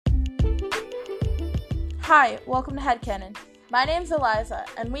Hi, welcome to Headcanon. My name's Eliza,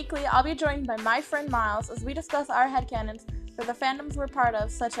 and weekly I'll be joined by my friend Miles as we discuss our headcanons for the fandoms we're part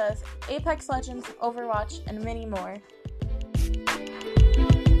of, such as Apex Legends, Overwatch, and many more.